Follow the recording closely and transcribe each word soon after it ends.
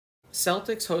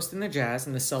Celtics hosting the Jazz,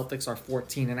 and the Celtics are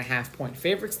 14.5-point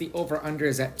favorites. The over-under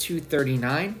is at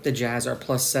 239. The Jazz are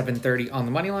plus 730 on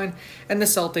the money line, and the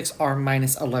Celtics are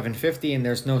minus 1150, and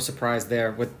there's no surprise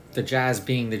there with the Jazz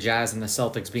being the Jazz and the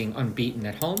Celtics being unbeaten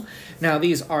at home. Now,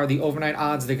 these are the overnight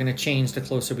odds. They're going to change the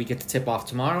closer we get to tip-off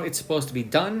tomorrow. It's supposed to be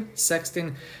Dunn,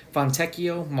 Sexton,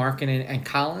 Fontecchio, Markkanen, and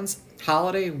Collins,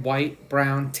 Holiday, White,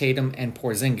 Brown, Tatum, and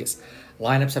Porzingis.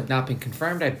 Lineups have not been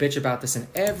confirmed. I bitch about this in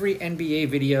every NBA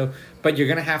video, but you're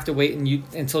going to have to wait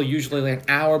until usually like an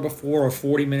hour before or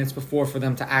 40 minutes before for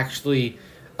them to actually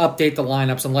update the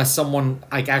lineups unless someone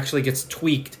like actually gets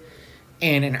tweaked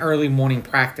in an early morning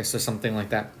practice or something like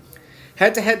that.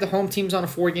 Head-to-head, the home team's on a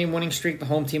 4-game winning streak. The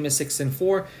home team is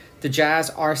 6-4. The Jazz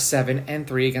are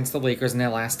 7-3 against the Lakers in their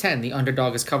last 10. The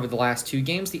underdog has covered the last 2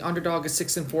 games. The underdog is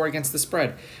 6-4 against the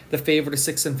spread. The favorite is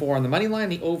 6-4 on the money line.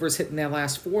 The over is hitting their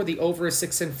last 4. The over is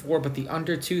 6-4, but the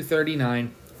under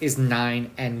 239 is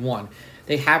 9-1.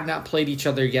 They have not played each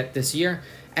other yet this year,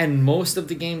 and most of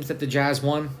the games that the Jazz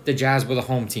won, the Jazz were the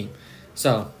home team.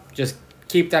 So just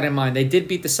keep that in mind. They did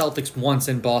beat the Celtics once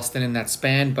in Boston in that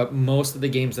span, but most of the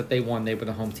games that they won, they were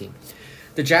the home team.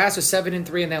 The Jazz are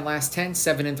 7-3 in their last 10,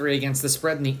 7-3 against the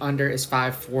spread, and the under is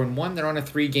 5-4-1. They're on a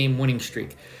 3-game winning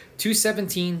streak.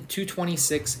 217,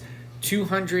 226,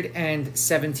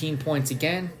 217 points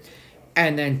again,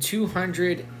 and then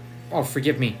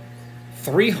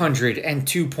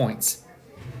 302 points.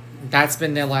 That's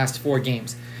been their last 4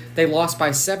 games. They lost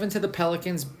by 7 to the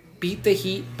Pelicans, beat the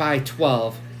Heat by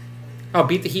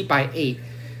 8,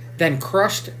 then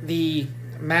crushed the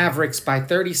Mavericks by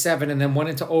 37, and then went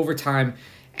into overtime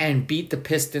and beat the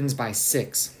Pistons by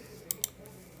 6.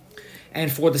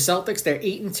 And for the Celtics, they're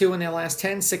 8-2 in their last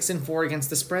 10, 6-4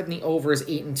 against the spread, and the over is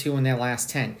 8-2 in their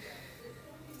last 10.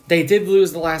 They did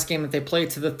lose the last game that they played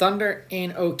to the Thunder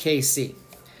in OKC.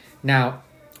 Now,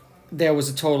 there was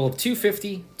a total of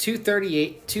 250,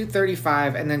 238,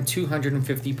 235, and then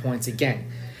 250 points again.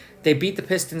 They beat the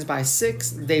Pistons by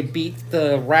 6. They beat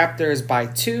the Raptors by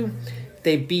 2.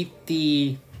 They beat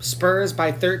the Spurs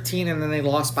by 13, and then they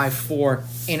lost by 4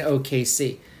 in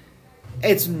OKC.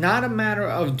 It's not a matter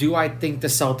of do I think the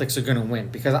Celtics are going to win,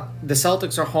 because the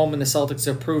Celtics are home and the Celtics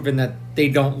have proven that they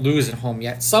don't lose at home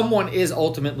yet. Someone is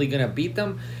ultimately going to beat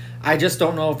them. I just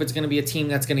don't know if it's going to be a team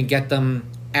that's going to get them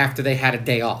after they had a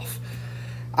day off.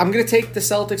 I'm going to take the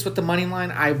Celtics with the money line.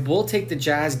 I will take the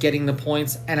Jazz getting the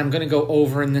points, and I'm going to go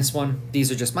over in this one.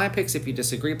 These are just my picks. If you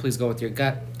disagree, please go with your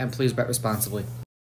gut, and please bet responsibly.